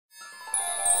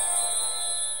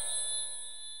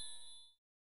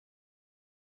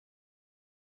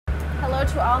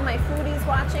to all my foodies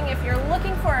watching. If you're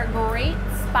looking for a great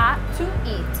spot to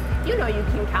eat, you know you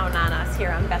can count on us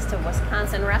here on Best of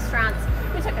Wisconsin Restaurants.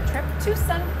 We took a trip to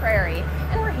Sun Prairie,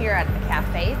 and we're here at the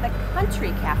cafe, the Country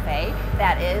Cafe,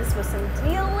 that is, with some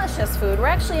delicious food. We're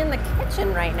actually in the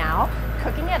kitchen right now,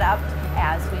 cooking it up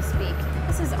as we speak.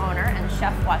 This is owner and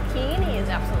chef Joaquin. He is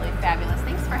absolutely fabulous.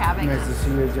 Thanks for having us. Nice to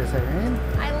see you just again.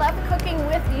 I love cooking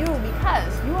with you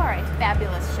because you are a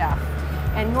fabulous chef,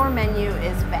 and your menu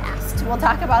is vast. We'll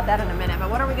talk about that in a minute, but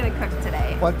what are we going to cook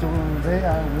today? Well, today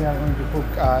we are going to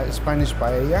cook Spanish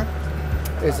paella.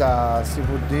 It's a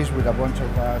seafood dish with a bunch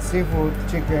of seafood,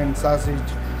 chicken, sausage,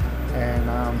 and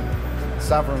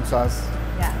saffron sauce.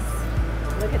 Yes,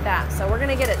 look at that. So we're going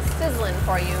to get it sizzling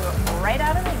for you right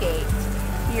out of the gate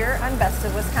here on Best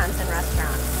of Wisconsin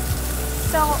Restaurants.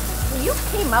 So you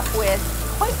came up with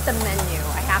quite the menu,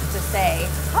 I have to say.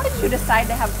 How did you decide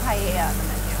to have paella on the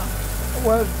menu?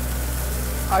 Well,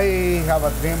 I have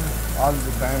a dream all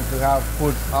the time to have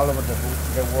food all over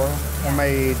the world, and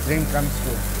my dream comes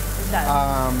true.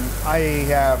 I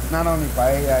have not only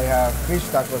paella, I have fish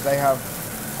tacos, I have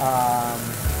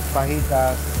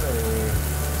fajitas,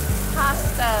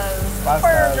 pastas,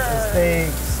 burgers,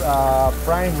 steaks,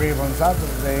 prime rib on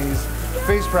Saturdays,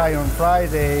 fish fry on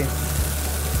Friday.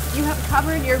 You have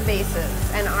covered your bases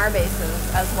and our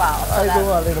bases as well. So I do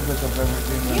a little bit of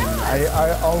everything. Yes.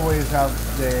 I always have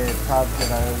the thought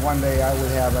that one day I will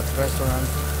have a restaurant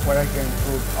where I can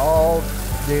cook all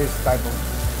this type of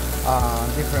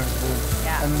different food.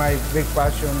 Yeah. And my big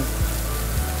passion,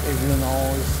 if you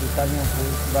know, is Italian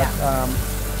food. But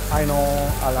I know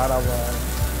a lot of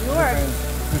different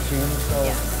cuisines. So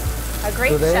yes. A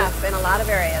great chef in a lot of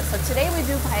areas. So today we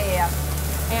do paella.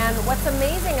 And what's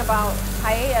amazing about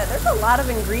paella, there's a lot of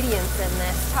ingredients in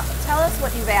this. Tell us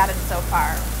what you've added so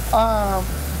far.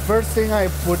 First thing, I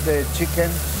put the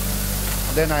chicken.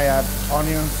 Then I add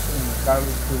onions and garlic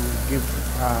to give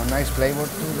a nice flavor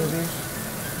to the dish.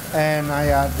 And I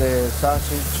add the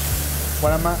sausage.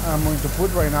 What I'm going to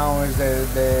put right now is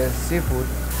the seafood.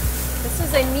 This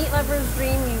is a meat lover's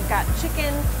dream. You've got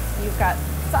chicken, you've got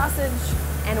sausage,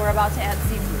 and we're about to add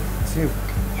seafood.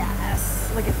 Seafood.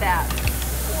 Yes, look at that.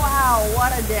 Wow,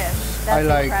 what a dish. That's I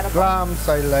like incredible. clams,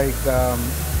 I like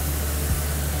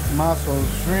mussels,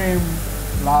 shrimp,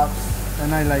 lobs,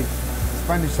 and I like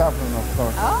Spanish saffron, of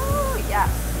course. Oh, yes.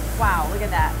 Wow, look at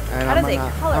that. And That is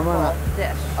a colorful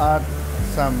dish. Add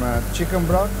some chicken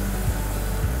broth.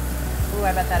 Ooh,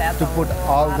 I bet that adds to put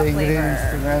all the ingredients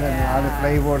together and all the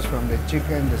flavor. flavors from the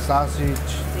chicken, the sausage.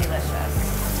 Delicious.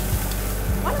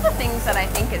 One of the things that I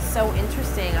think is so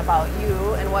interesting about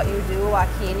you and what you do,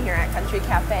 Joaquin, here at Country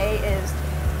Cafe is,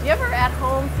 do you ever at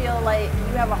home feel like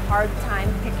you have a hard time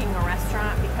picking a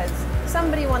restaurant because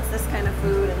somebody wants this kind of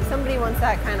food and somebody wants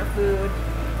that kind of food?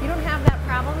 You don't have that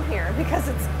problem here because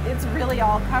it's really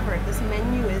all covered. This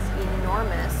menu is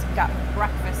enormous. You've got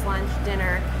breakfast, lunch,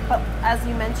 dinner, but as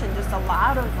you mentioned, just a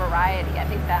lot of variety. I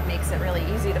think that makes it really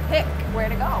easy to pick where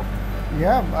to go.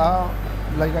 Yeah,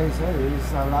 like I said,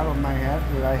 it's a lot of my head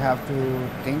that I have to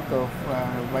think of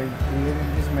by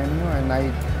creating this menu, and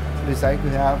I decide to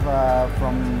have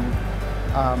from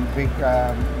big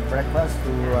breakfast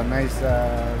to a nice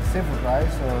seafood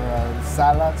rice or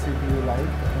salads if you like.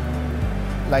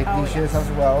 Light dishes as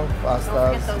well, pastas.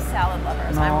 Don't forget those salad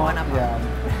lovers. I'm one of them.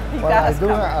 Yeah. Well, I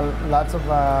do lots of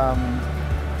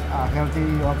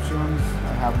healthy options.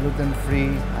 I have gluten-free.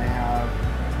 I have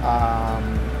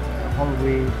whole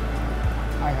wheat.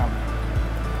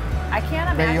 I can't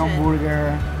imagine imagine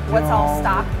burger. What's all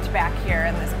stocked back here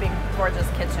in this big, gorgeous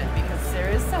kitchen because there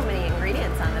is so many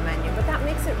ingredients on the menu. But that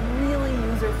makes it really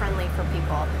user-friendly for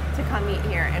people to come eat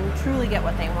here and truly get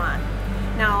what they want.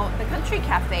 Now, the Country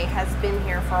Cafe has been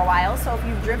here for a while, so if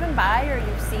you've driven by or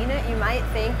you've seen it, you might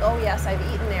think, oh yes, I've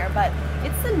eaten there, but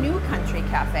it's the new Country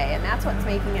Cafe, and that's what's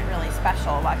making it really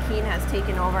special. Joaquin has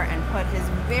taken over and put his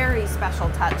very special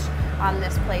touch on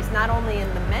this place, not only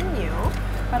in the menu,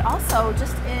 but also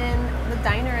just in the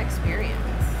diner experience.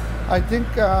 I think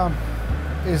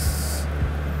it's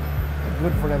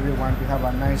good for everyone to have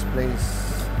a nice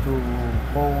place to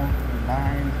go,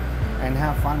 dine, and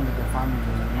have fun with the family,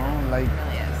 you know? Like, it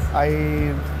really is. I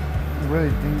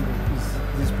really think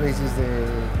that this place is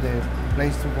the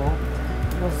place to go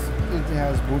because it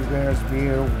has burgers,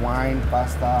 beer, wine,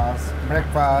 pastas,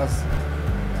 breakfast.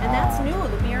 And that's new.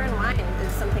 The beer and wine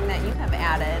is something that you have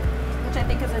added, which I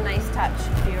think is a nice touch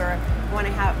if you want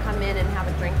to come in and have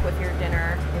a drink with your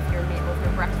dinner, if you're meeting with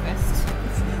your breakfast.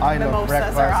 I love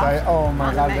breakfast. Oh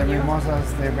my God, the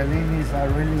mimosas, the bellinis are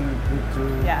really good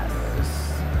too. Yes.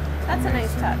 That's a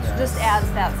nice touch. Yes. Just adds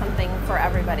that something for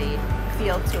everybody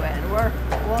feel to it. And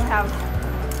we'll have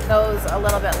those a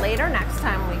little bit later next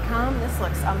time we come. This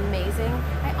looks amazing.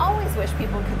 I always wish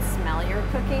people could smell your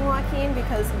cooking, Joaquin,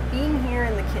 because being here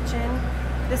in the kitchen,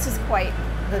 this is quite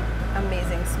the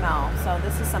amazing smell. So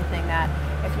this is something that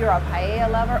if you're a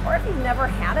paella lover, or if you've never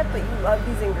had it but you love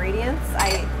these ingredients,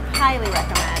 I highly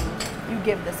recommend you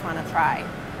give this one a try.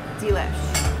 Delish.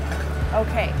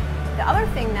 Okay, the other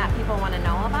thing that people want to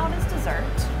know about is dessert,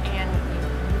 and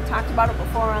we talked about it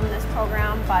before on this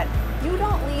program, but you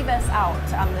don't leave us out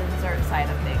on the dessert side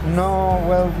of things. No,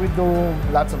 well, we do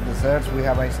lots of desserts. We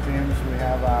have ice creams, we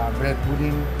have bread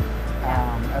pudding.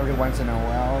 Every once in a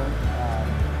while,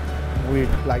 we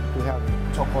like to have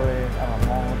chocolate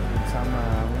almond with some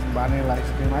vanilla ice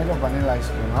cream. I love vanilla ice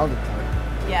cream all the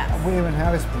time. Yes. We even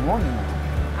have spumoni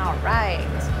now. All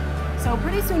right. So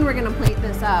pretty soon we're going to plate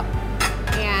this up.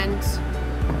 And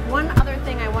one other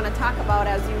thing I want to talk about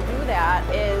as you do that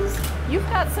is you've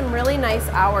got some really nice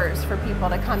hours for people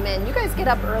to come in. You guys get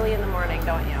up early in the morning,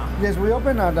 don't you? Yes, we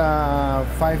open at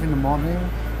 5 in the morning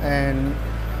and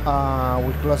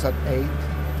we close at 8.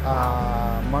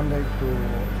 Monday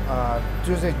to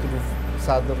Tuesday to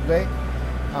Saturday.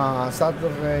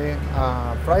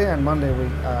 Friday and Monday we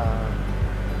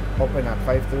open at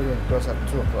 5:30 and close at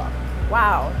 2 o'clock.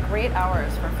 Wow, great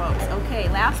hours for folks. Okay,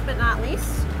 last but not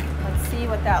least, let's see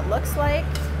what that looks like.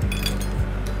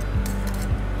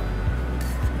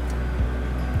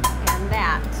 And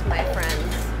that, my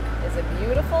friends, is a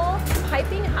beautiful,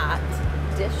 piping hot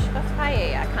dish of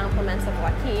paella, compliments of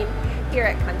Joaquin here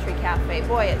at Country Cafe.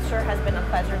 Boy, it sure has been a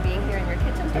pleasure being here in your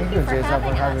kitchen. Thank you for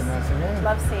Jessa, having us.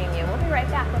 Love seeing you. We'll be right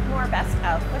back with more Best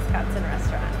of Wisconsin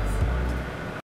Restaurant.